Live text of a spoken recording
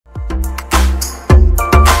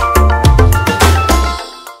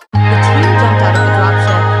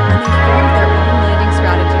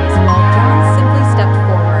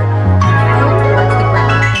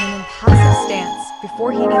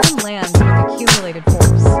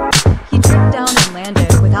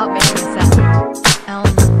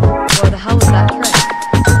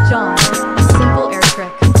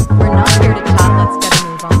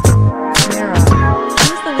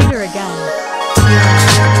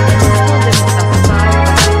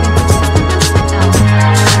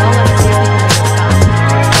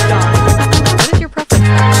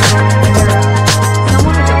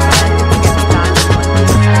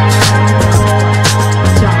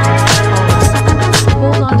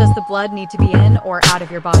the blood need to be in or out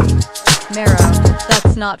of your body? Marrow,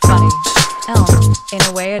 that's not funny. Elm, in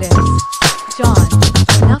a way it is. John,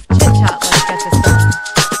 enough chit-chat, let's get this done.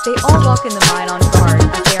 They all walk in the mine on guard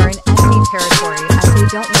as they are in enemy territory as they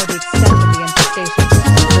don't know the extent of the infestation.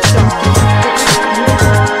 John, it looks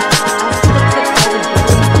beautiful. As he looks at all the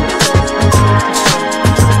building crystals from top to toe,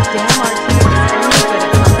 damn our team is only good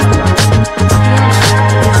at hunting dark.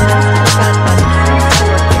 Fiona, it's nice to look at, but it seems to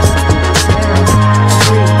work here. Marrow,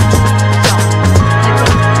 agreed. John,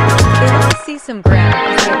 they look to see some Grimm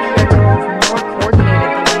as they appear to move more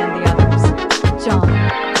coordinated than the others. John,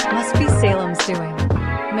 must be Salem's doing.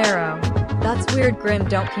 Marrow, that's weird. Grimm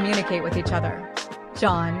don't communicate with each other.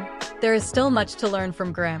 John, there is still much to learn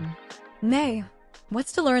from Grimm. May,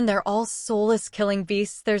 what's to learn? They're all soulless killing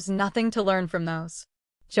beasts. There's nothing to learn from those.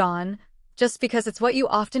 John, just because it's what you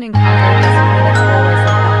often encounter doesn't mean it's always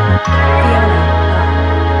like that. Fiona,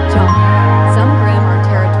 John, some Grimm are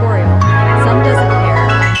territorial, some doesn't care,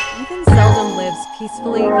 and even seldom lives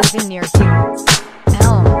peacefully even near humans.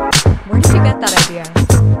 Elm, where did you get that idea?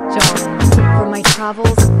 John, from my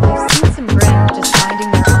travels, I've seen some Grimm just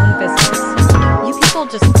minding their own business. You people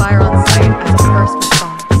just fire on sight as a first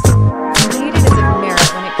response. Indeed, it is of merit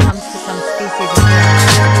when it comes to some species of Grimm.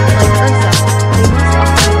 Like Ursa, they most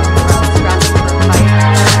often roam around scratching for a fight,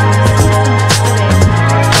 but I've seen some just sitting and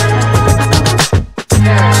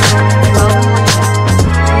Vera, well, the more you know.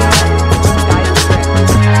 Fiona, some guys are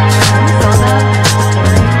Grimm. You saw that?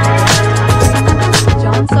 Staring,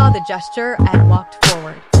 John saw the gesture and walked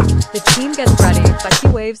forward. The team gets ready, but he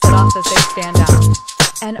waves it off as they stand out.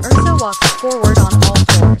 And Ursa walks forward on all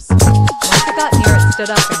fours. Once it got near, it stood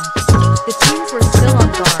up and the teams were still on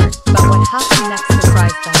guard, but what happened next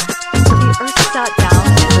surprised them. The Ursa sat down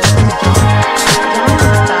and looked to John. John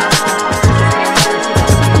looks back and offers his hand to Ursa that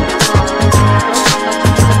he was calm, and both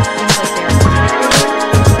touching him seemed like they are communicating.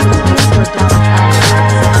 The teams were dumbfounded by the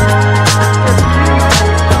sound. For a few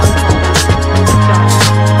moments, John called out,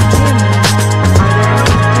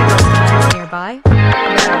 John, nearby?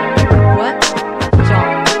 No. What?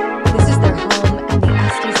 John, this is their home and the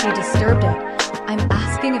SDC disturbed it. I'm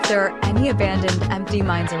asking if there are any abandoned empty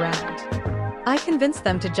mines around. I convinced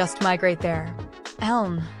them to just migrate there.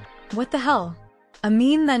 Elm, what the hell?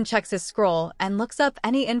 Amin then checks his scroll and looks up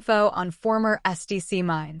any info on former SDC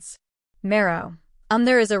mines. Marrow,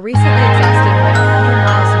 there is a recently exhausted mine a few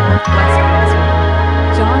miles northwest of Missouri.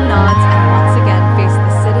 John nods and once again faces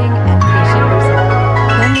the sitting and patient Ursa.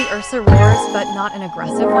 Then the Ursa roars, but not an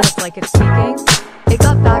aggressive one. It's like it's speaking. It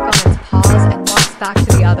got back on its paws and walks back to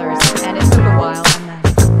the others, and it took a while, and then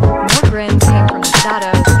more Grimm came from the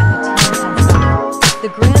shadows, and the team tensed up. The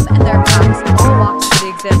Grimm and their packs all walked to the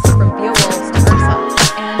exist from Beowulf's to Ursa,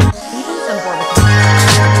 and even some Borbicans.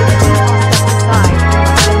 The team all stepped aside and let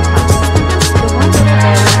them pass. The one little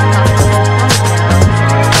bear with the pup was in front of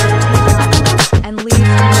Marrow and leaves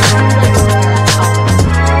and what seemed like his parents called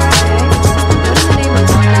him. Okay? What in the name of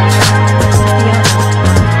Monkey was that?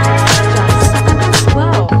 Fiona.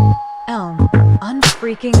 Whoa. Elm.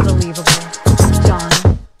 Unfreaking believable. John.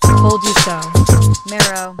 Told you so.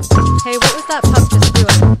 Marrow. Hey, what was that pup just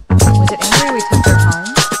doing? Was it angry we took her home?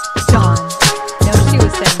 John. No, she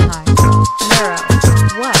was saying hi. Marrow.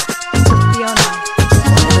 What? Fiona.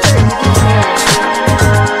 Why is there even Beowulf?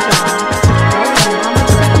 John. Well, the Mama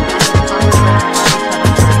Grimm and the Papa Grimm love each other very much.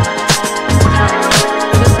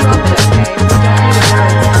 Just drop it, okay? We don't need a word to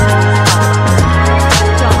please Papa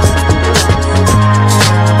Grimm. John. Relax.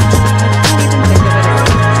 I can't even think of it as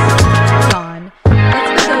things. John.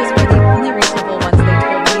 Let's go those were the only reasonable ones. They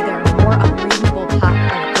told me there are more unreasonable pack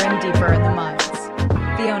of Grimm deeper in the mines.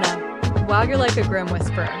 Fiona. Wow, you're like a Grimm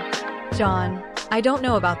whisperer. John. I don't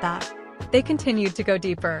know about that. They continued to go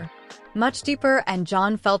deeper. Much deeper, and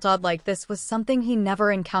John felt odd, like this was something he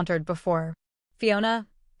never encountered before. Fiona.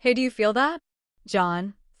 Hey, do you feel that?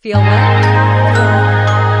 John. Feel what? Fiona.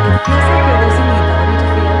 It feels like you're losing the ability to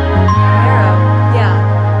feel. Marrow. Yeah.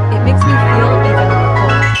 It makes me feel even more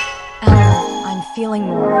cold. Elm. I'm feeling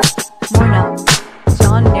more. More numb.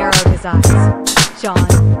 John narrowed his eyes. John.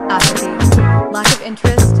 Apathy. Lack of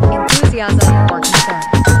interest, enthusiasm, or concern.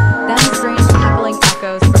 Then strange cackling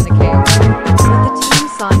echoes from the cave. What the team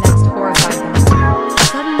saw next horrified them.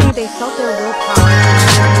 Suddenly they felt their willpower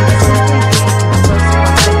simply being in close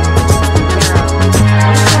proximity. Marrow.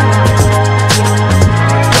 What's going on? Fiona.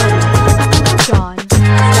 John.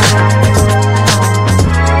 Step back. How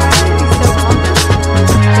can you be so confident?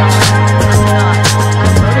 John. I'm not.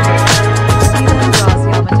 I'm motivated. He then draws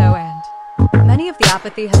Yamato and many of the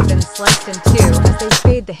apathy has been sliced in two as they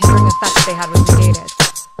fade. The hindering effects they had was negated.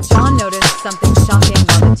 John noticed something shocking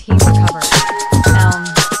while the team recovered.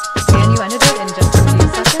 Can you edit it in just a few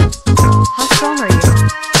seconds?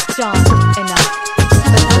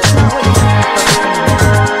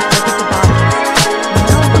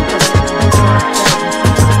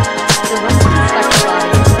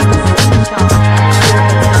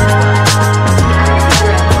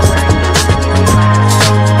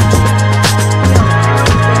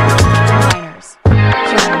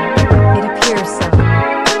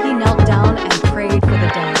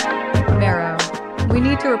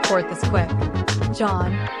 report this quick.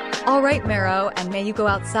 John. All right, Marrow, and may you go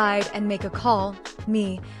outside and make a call.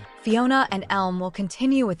 Me, Fiona, and Elm will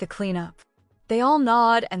continue with the cleanup. They all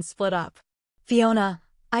nod and split up. Fiona.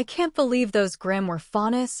 I can't believe those Grimm were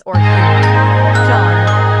Faunus or human.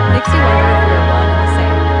 John. Makes you wonder if we're one and the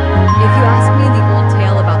same. If you ask me the old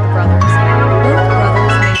tale about the brothers, both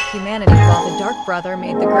brothers made humanity while the Dark Brother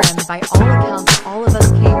made the Grimm. By all accounts, all of us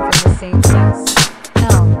came from the same place.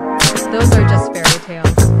 Elm. Those are just fairy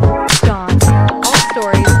tales. John. All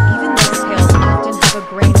stories, even those tales, often have a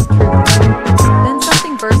grain of truth in them. Then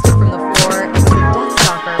something bursted from the floor. It was a death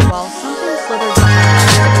stalker, while something slithered behind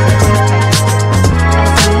us.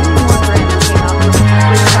 As many more Grimm came out from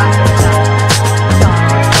every crack of the shadow. John.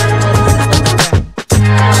 Well, this is looks grim.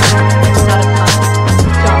 Elm. It's not a pun.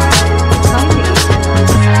 John. Trying to eat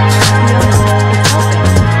endless. Fiona. It's helping.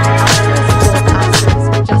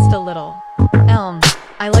 Asterisk, just a little. Elm.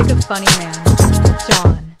 I like a funny man.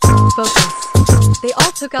 John. Focus. They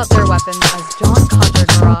all took out their weapons as John conjured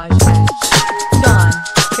Mirage Edge. John.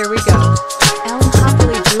 Here we go. Elm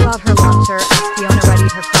happily drew out her launcher as Fiona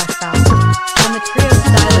readied her crossbow. And the trio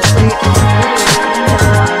stylishly and brutally cleaned up the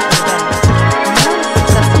line for the day. Now it's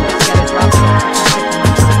successful to get a drop in to protect the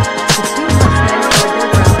line. The two huntsmen held their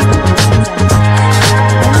ground with their weapons and guns.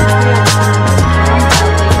 Then the trio turned with John wildly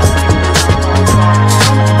dusting himself off while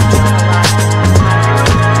Elm and Fiona laughed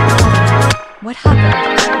and what happened?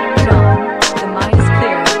 John, the mine is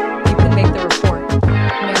clear. You can make the report.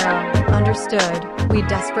 Marrow, understood. We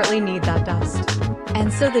desperately need that dust.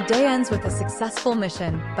 And so the day ends with a successful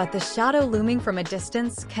mission, but the shadow looming from a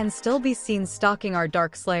distance can still be seen stalking our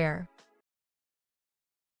dark slayer.